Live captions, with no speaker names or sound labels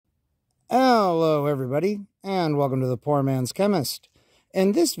Hello everybody, and welcome to the Poor Man's Chemist.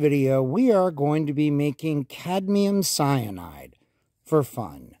 In this video, we are going to be making cadmium cyanide for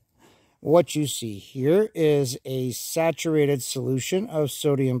fun. What you see here is a saturated solution of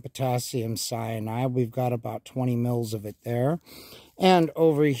sodium potassium cyanide. We've got about 20 mils of it there. And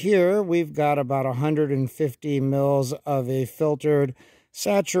over here, we've got about 150 mils of a filtered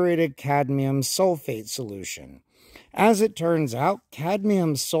saturated cadmium sulfate solution. As it turns out,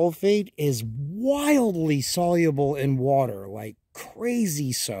 cadmium sulfate is wildly soluble in water, like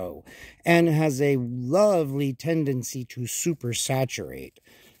crazy so, and has a lovely tendency to supersaturate.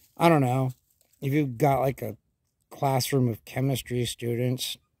 I don't know, if you've got like a classroom of chemistry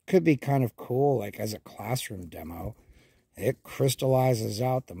students, could be kind of cool, like as a classroom demo. It crystallizes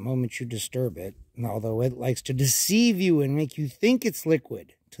out the moment you disturb it, although it likes to deceive you and make you think it's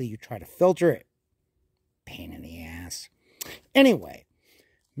liquid until you try to filter it. Pain in the ass. Anyway,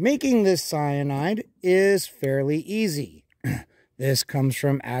 making this cyanide is fairly easy. This comes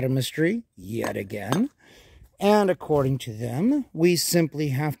from Atomistry, yet again. And according to them, we simply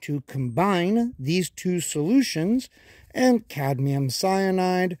have to combine these two solutions, and cadmium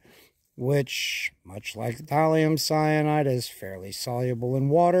cyanide, which, much like thallium cyanide, is fairly soluble in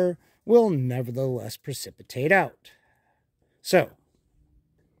water, will nevertheless precipitate out. So,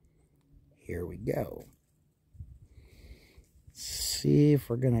 here we go. See if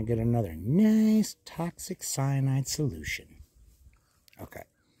we're going to get another nice toxic cyanide solution. Okay.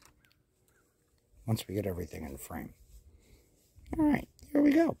 Once we get everything in frame. All right, here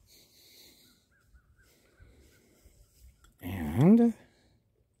we go. And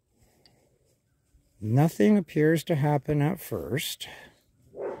nothing appears to happen at first.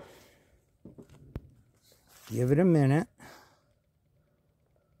 Give it a minute.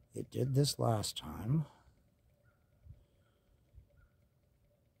 It did this last time.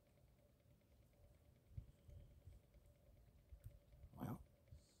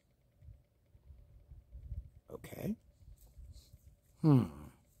 Okay.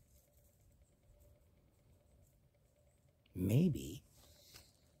 Maybe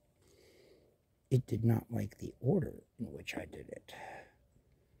it did not like the order in which I did it.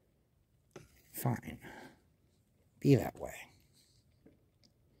 Fine. Be that way.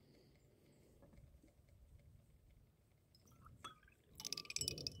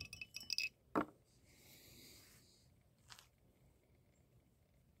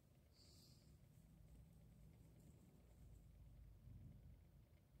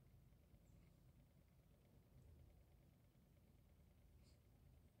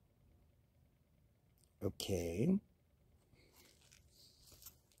 Okay.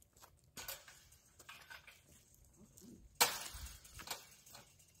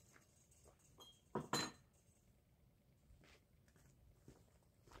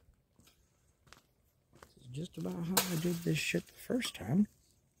 This is just about how I did this shit the first time.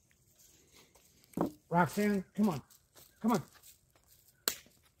 Roxanne, come on. Come on.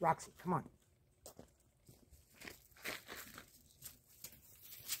 Roxy, come on.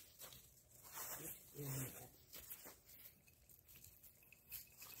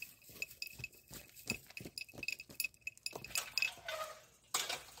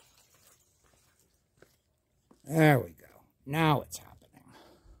 There we go. Now it's happening.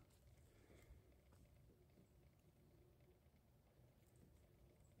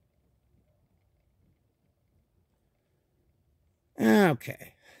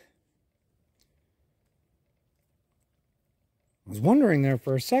 Okay. I was wondering there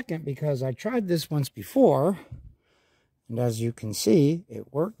for a second because I tried this once before, and as you can see,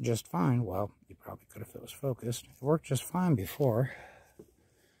 it worked just fine. Well, you probably could if it was focused. It worked just fine before.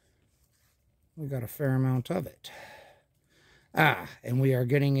 We got a fair amount of it. And we are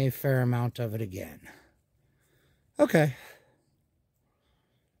getting a fair amount of it again. Okay.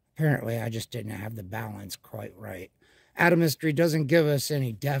 Apparently, I just didn't have the balance quite right. Atomistry doesn't give us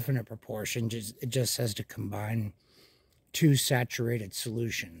any definite proportion. It just says to combine two saturated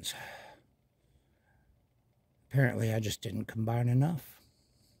solutions. Apparently, I just didn't combine enough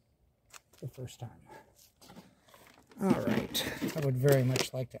the first time. All right, I would very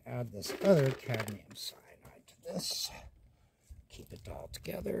much like to add this other cadmium cyanide to this. Keep it all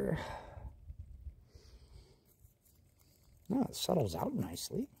together. Oh, it settles out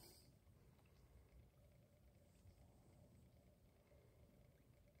nicely.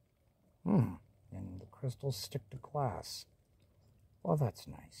 And the crystals stick to glass. Well, that's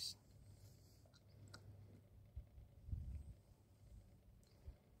nice.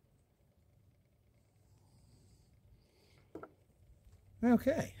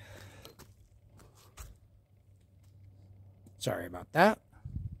 Okay. Sorry about that.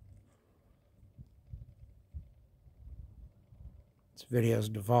 video is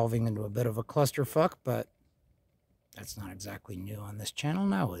devolving into a bit of a clusterfuck, but that's not exactly new on this channel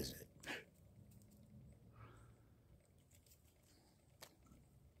now, is it?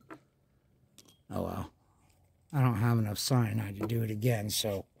 Oh well. I don't have enough cyanide to do it again,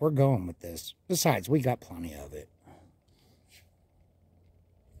 so we're going with this. Besides, we got plenty of it.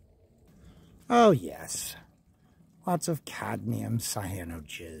 Oh yes. Lots of cadmium cyanide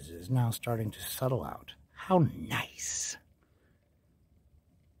jizz is now starting to settle out. How nice.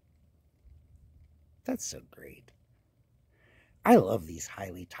 That's so great. I love these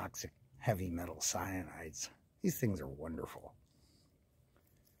highly toxic heavy metal cyanides. These things are wonderful.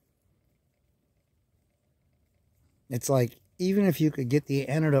 It's like, even if you could get the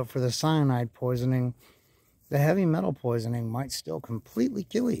antidote for the cyanide poisoning, the heavy metal poisoning might still completely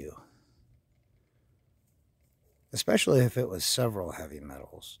kill you. Especially if it was several heavy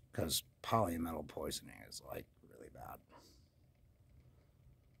metals, because polymetal poisoning is, like, really bad.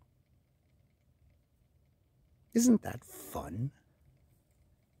 Isn't that fun?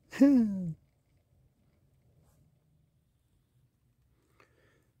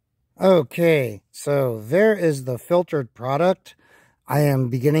 Okay, so there is the filtered product. I am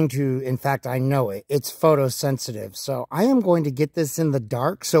beginning to, in fact, I know it. It's photosensitive. So I am going to get this in the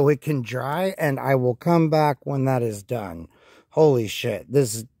dark so it can dry, and I will come back when that is done. Holy shit.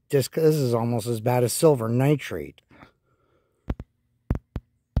 This is almost as bad as silver nitrate.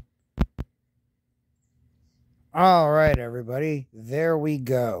 All right, everybody. There we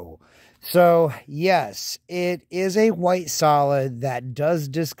go. So, yes, it is a white solid that does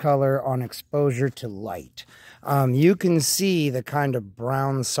discolor on exposure to light. You can see the kind of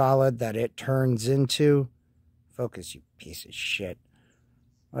brown solid that it turns into. Focus, you piece of shit.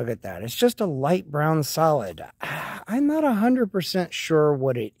 Look at that. It's just a light brown solid. I'm not 100% sure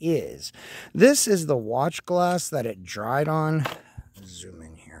what it is. This is the watch glass that it dried on. Zoom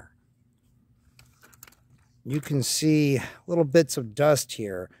in here. You can see little bits of dust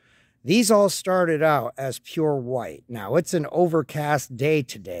here. These all started out as pure white. Now, it's an overcast day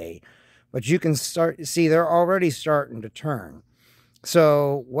today, but you can see they're already starting to turn.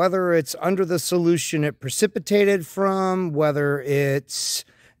 So whether it's under the solution it precipitated from, whether it's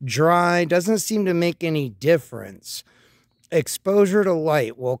dry, doesn't seem to make any difference. Exposure to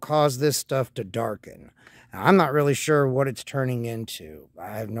light will cause this stuff to darken. Now, I'm not really sure what it's turning into.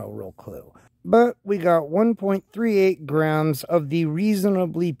 I have no real clue. But we got 1.38 grams of the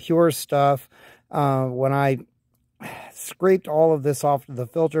reasonably pure stuff. When I scraped all of this off the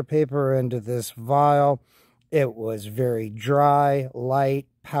filter paper into this vial, it was very dry, light,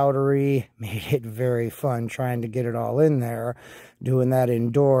 powdery. Made it very fun trying to get it all in there. Doing that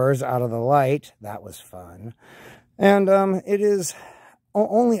indoors out of the light, that was fun. And it is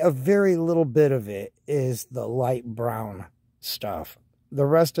only a very little bit of it is the light brown stuff. The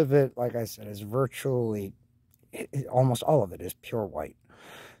rest of it, like I said, is virtually, almost all of it is pure white.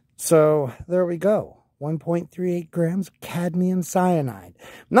 So there we go. 1.38 grams of cadmium cyanide.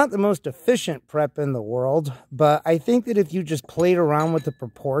 Not the most efficient prep in the world, but I think that if you just played around with the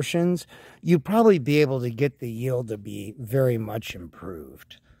proportions, you'd probably be able to get the yield to be very much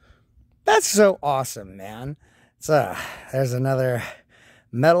improved. That's so awesome, man. So there's another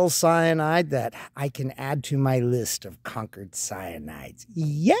metal cyanide that I can add to my list of conquered cyanides.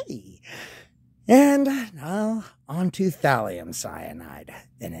 Yay! And now on to thallium cyanide.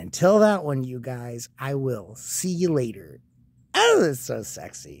 And until that one, you guys, I will see you later. Oh, that's so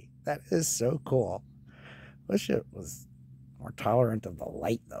sexy. That is so cool. Wish it was more tolerant of the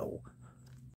light, though.